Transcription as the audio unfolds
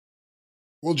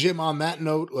Well, Jim, on that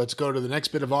note, let's go to the next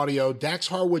bit of audio. Dax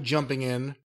Harwood jumping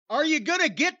in. Are you going to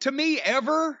get to me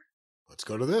ever? Let's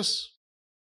go to this.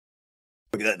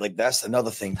 Like that's another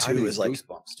thing too, is like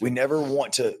we never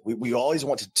want to, we always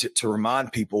want to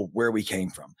remind people where we came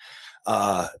from,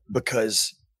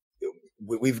 because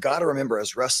we've got to remember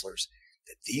as wrestlers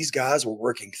that these guys were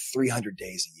working 300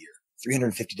 days a year,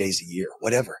 350 days a year,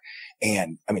 whatever.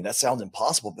 And I mean, that sounds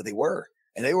impossible, but they were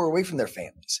away from their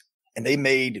families, and they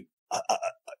made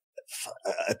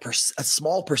a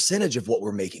small percentage of what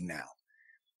we're making now,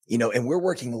 you know, and we're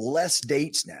working less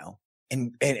dates now.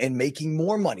 And making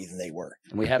more money than they were.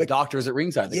 And we have doctors at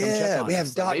ringside. That come check on we have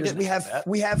us. doctors.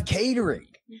 We have catering.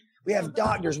 We have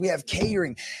doctors. We have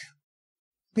catering.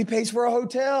 We pay for a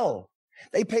hotel.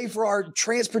 They pay for our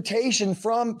transportation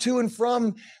to and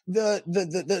from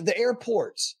the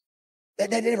airports.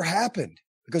 That never happened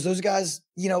because those guys,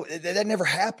 you know, that never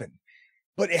happened.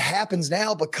 But it happens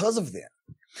now because of them.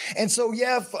 And so,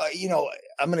 yeah, you know,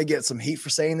 I'm going to get some heat for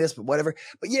saying this, but whatever.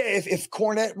 But yeah, if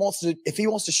Cornette if he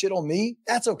wants to shit on me,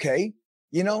 that's okay.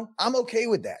 You know, I'm okay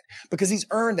with that because he's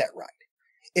earned that right.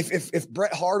 If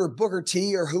Bret Hart or Booker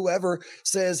T or whoever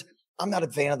says, I'm not a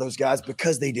fan of those guys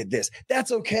because they did this,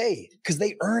 that's okay because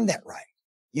they earned that right.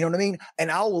 You know what I mean? And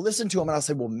I will listen to him and I'll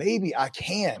say, well, maybe I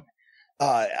can,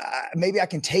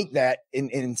 take that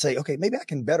and say, okay, maybe I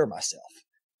can better myself.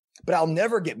 But I'll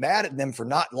never get mad at them for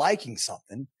not liking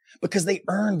something because they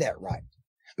earned that right.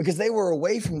 Because they were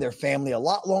away from their family a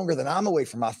lot longer than I'm away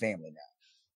from my family now,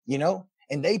 you know,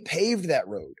 and they paved that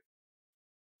road.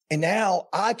 And now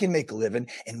I can make a living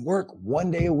and work 1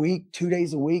 day a week, 2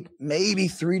 days a week, maybe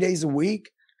 3 days a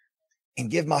week, and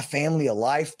give my family a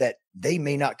life that they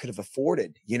may not could have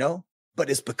afforded, you know, but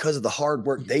it's because of the hard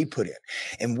work they put in.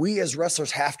 And we as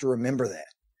wrestlers have to remember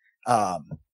that.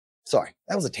 Sorry,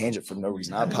 that was a tangent for no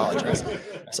reason. I apologize.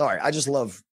 Sorry.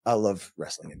 I love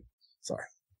wrestling. Sorry.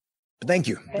 But thank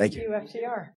you. Thank you,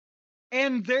 FTR.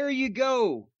 And there you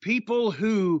go. People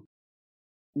who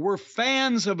were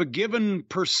fans of a given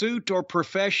pursuit or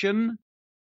profession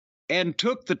and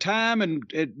took the time and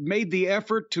made the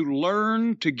effort to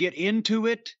learn, to get into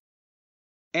it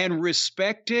and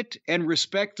respect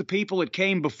the people that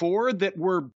came before that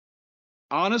were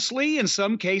honestly, in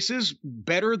some cases,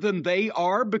 better than they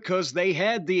are because they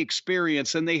had the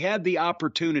experience and they had the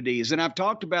opportunities. And I've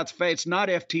talked about the fact it's not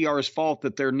FTR's fault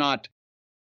that they're not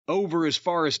over as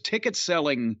far as ticket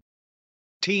selling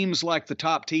teams like the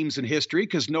top teams in history,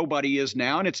 because nobody is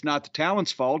now, and it's not the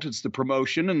talent's fault. It's the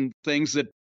promotion and things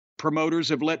that promoters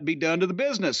have let be done to the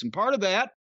business. And part of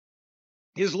that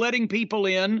is letting people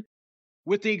in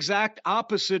with the exact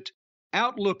opposite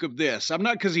outlook of this. I'm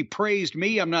not because he praised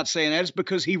me. I'm not saying that. It's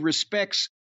because he respects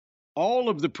all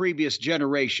of the previous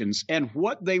generations and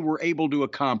what they were able to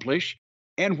accomplish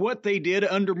and what they did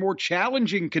under more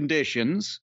challenging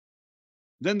conditions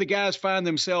than the guys find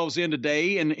themselves in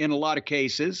today in a lot of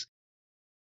cases.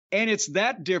 And it's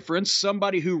that difference,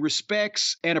 somebody who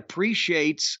respects and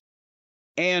appreciates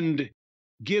and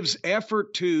gives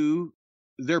effort to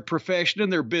their profession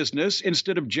and their business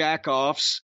instead of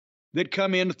jack-offs that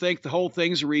come in to think the whole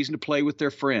thing's a reason to play with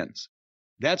their friends.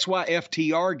 That's why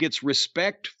FTR gets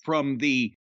respect from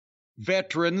the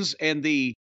veterans and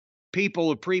the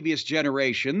people of previous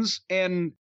generations.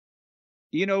 And,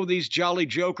 you know, these jolly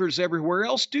jokers everywhere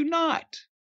else do not.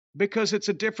 Because it's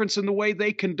a difference in the way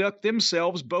they conduct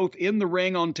themselves, both in the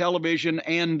ring, on television,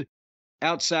 and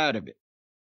outside of it.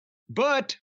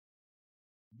 But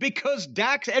because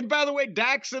Dax, and by the way,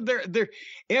 Dax and their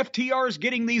FTR's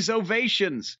getting these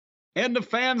ovations. And the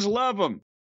fans love him.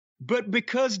 But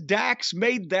because Dax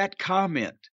made that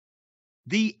comment,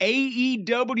 the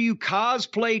AEW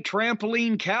cosplay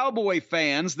trampoline cowboy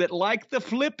fans that like the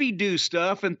flippy-do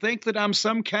stuff and think that I'm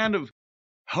some kind of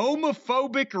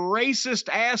homophobic, racist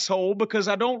asshole because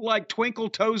I don't like Twinkle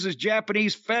Toes'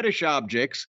 Japanese fetish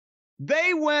objects,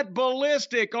 they went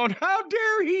ballistic on how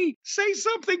dare he say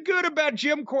something good about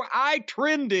Jim Cornette. I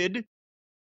trended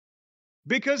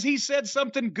because he said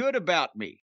something good about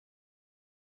me.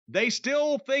 They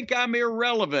still think I'm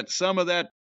irrelevant, some of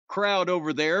that crowd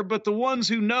over there, but the ones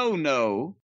who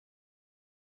know.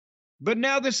 But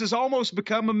now this has almost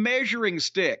become a measuring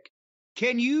stick.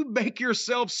 Can you make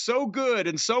yourself so good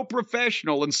and so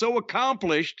professional and so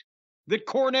accomplished that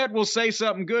Cornette will say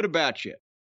something good about you?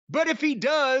 But if he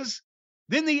does,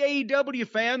 then the AEW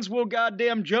fans will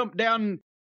goddamn jump down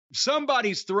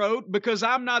somebody's throat because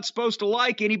I'm not supposed to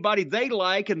like anybody they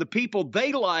like, and the people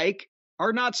they like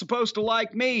are not supposed to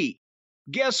like me.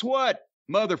 Guess what,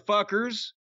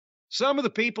 motherfuckers? Some of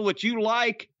the people that you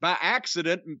like by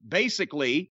accident,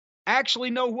 basically,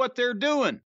 actually know what they're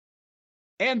doing.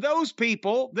 And those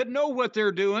people that know what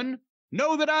they're doing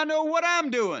know that I know what I'm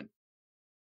doing.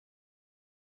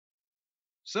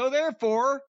 So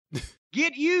therefore,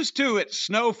 get used to it,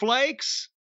 snowflakes.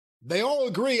 They all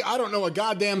agree I don't know a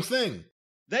goddamn thing.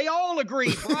 They all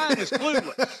agree Brian is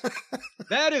clueless.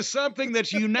 That is something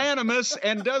that's unanimous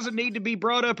and doesn't need to be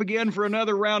brought up again for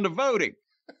another round of voting.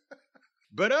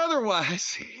 But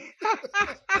otherwise,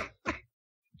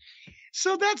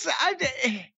 so that's,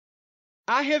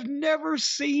 I have never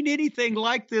seen anything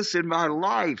like this in my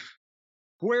life,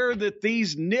 where that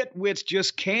these nitwits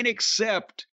just can't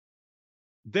accept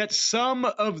that some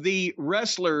of the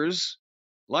wrestlers,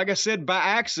 like I said, by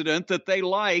accident, that they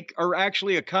like are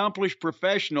actually accomplished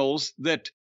professionals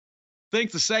that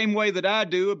think the same way that I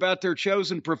do about their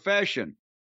chosen profession.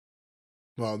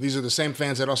 Well, these are the same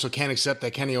fans that also can't accept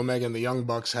that Kenny Omega and the Young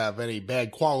Bucks have any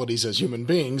bad qualities as human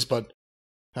beings, but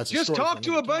that's just talk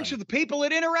to a bunch of the people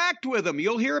that interact with them.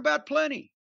 You'll hear about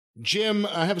plenty. Jim,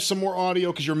 I have some more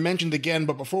audio because you're mentioned again,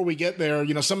 but before we get there,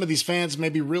 some of these fans may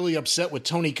be really upset with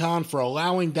Tony Khan for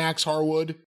allowing Dax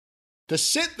Harwood to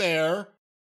sit there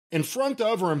in front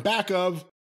of or in back of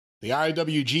the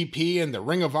IWGP and the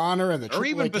Ring of Honor and the or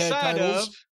even AAA tag beside titles.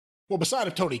 of. Well, beside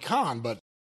of Tony Khan, but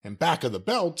in back of the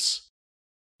belts.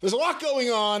 There's a lot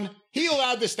going on. He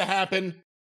allowed this to happen.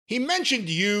 He mentioned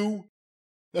you.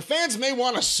 The fans may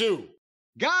want to sue.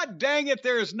 God dang it,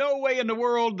 there is no way in the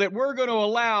world that we're going to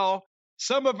allow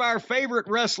some of our favorite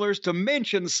wrestlers to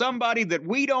mention somebody that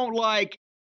we don't like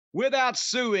without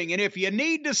suing. And if you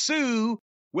need to sue,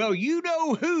 well, you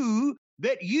know who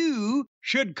that you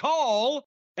should call.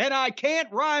 And I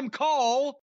can't rhyme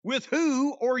call with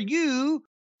who or you,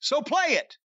 so play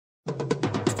it.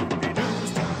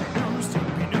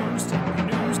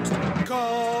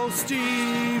 Call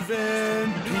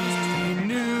Stephen P.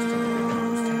 News.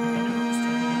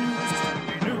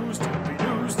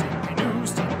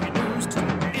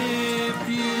 If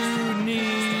you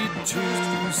need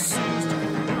to sue.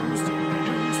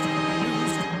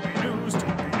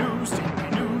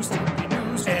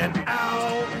 An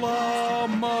outlaw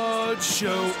mud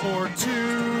show or two.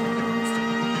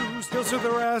 Those are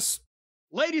the rest.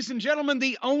 Ladies and gentlemen,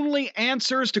 the only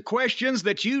answers to questions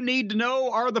that you need to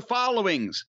know are the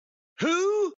followings.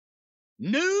 Who?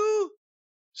 Knew?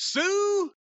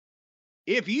 Sue?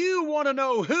 If you want to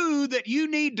know who that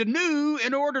you need to know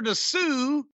in order to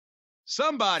sue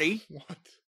somebody, What?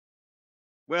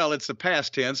 well, it's the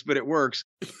past tense, but it works,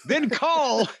 then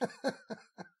call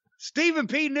Stephen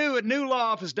P. New at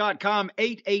newlawoffice.com,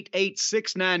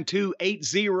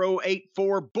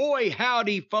 888-692-8084. Boy,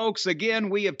 howdy, folks. Again,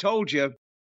 we have told you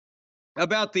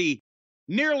about the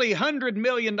nearly $100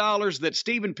 million that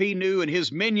Stephen P. New and his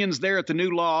minions there at the New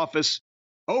Law Office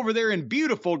over there in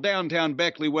beautiful downtown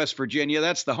Beckley, West Virginia.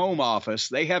 That's the home office.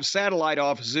 They have satellite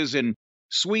offices in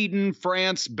Sweden,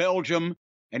 France, Belgium,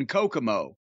 and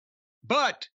Kokomo.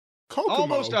 But Kokomo?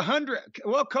 almost 100,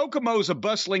 well, Kokomo's a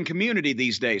bustling community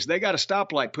these days. They got a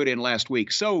stoplight put in last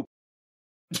week. So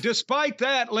despite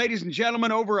that, ladies and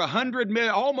gentlemen, over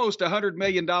almost $100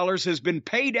 million has been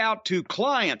paid out to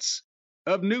clients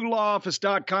of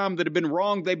newlawoffice.com that have been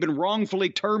wronged. They've been wrongfully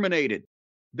terminated.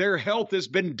 Their health has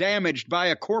been damaged by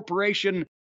a corporation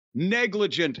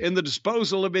negligent in the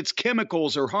disposal of its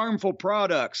chemicals or harmful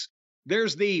products.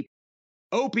 There's the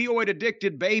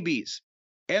opioid-addicted babies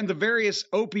and the various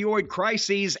opioid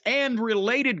crises and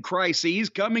related crises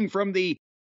coming from the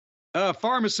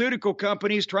pharmaceutical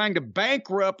companies trying to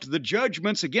bankrupt the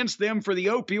judgments against them for the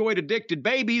opioid-addicted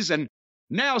babies, and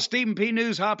now Stephen P.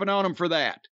 New's hopping on them for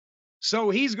that.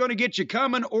 So he's going to get you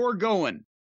coming or going.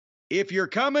 If you're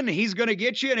coming, he's going to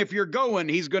get you, and if you're going,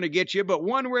 he's going to get you. But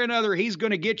one way or another, he's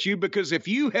going to get you, because if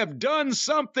you have done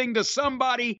something to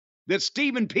somebody that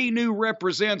Stephen P. New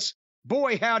represents,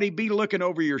 boy, howdy, be looking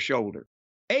over your shoulder.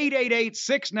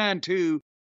 888-692-8084,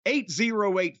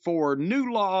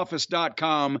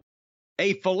 newlawoffice.com.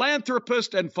 A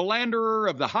philanthropist and philanderer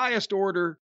of the highest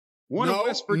order. One of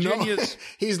West Virginia's. No,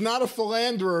 he's not a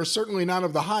philanderer, certainly not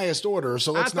of the highest order.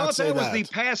 So let's not say that. I thought that was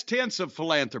the past tense of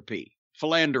philanthropy,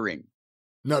 philandering.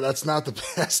 No, that's not the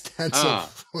past tense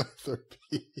of philanthropy.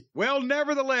 Well,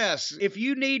 nevertheless, if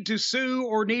you need to sue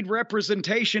or need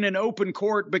representation in open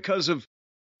court because of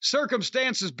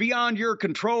circumstances beyond your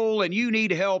control and you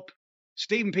need help,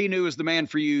 Stephen P. New is the man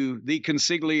for you, the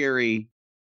consigliere.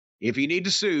 If you need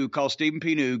to sue, call Stephen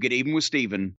P. New, get even with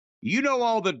Stephen. You know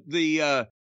all the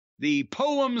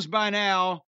poems by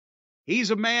now.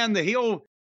 He's a man that he'll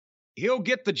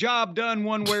get the job done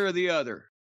one way or the other.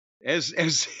 As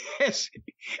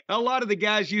a lot of the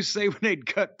guys used to say when they'd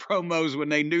cut promos when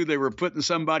they knew they were putting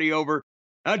somebody over,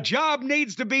 a job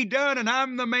needs to be done and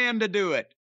I'm the man to do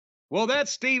it. Well,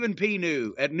 that's Stephen P.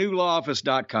 New at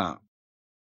newlawoffice.com.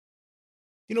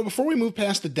 You know, before we move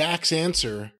past the Dax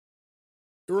answer,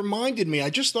 it reminded me, I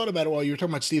just thought about it while you were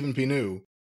talking about Stephen P. New.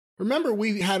 Remember,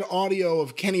 we had audio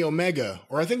of Kenny Omega,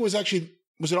 or I think it was actually,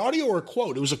 was it audio or a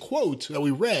quote? It was a quote that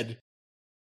we read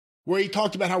where he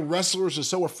talked about how wrestlers are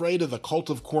so afraid of the cult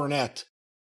of Cornette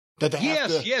that they have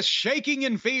to... Yes, shaking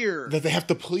in fear. That they have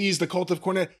to please the cult of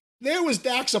Cornette. There was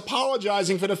Dax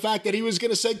apologizing for the fact that he was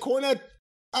going to say, Cornette,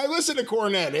 I listen to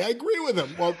Cornette. I agree with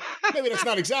him. Well, maybe that's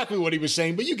not exactly what he was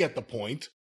saying, but you get the point.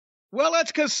 Well,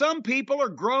 that's because some people are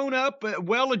grown up,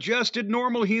 well-adjusted,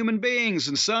 normal human beings,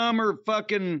 and some are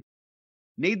fucking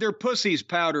need their pussies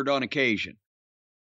powdered on occasion.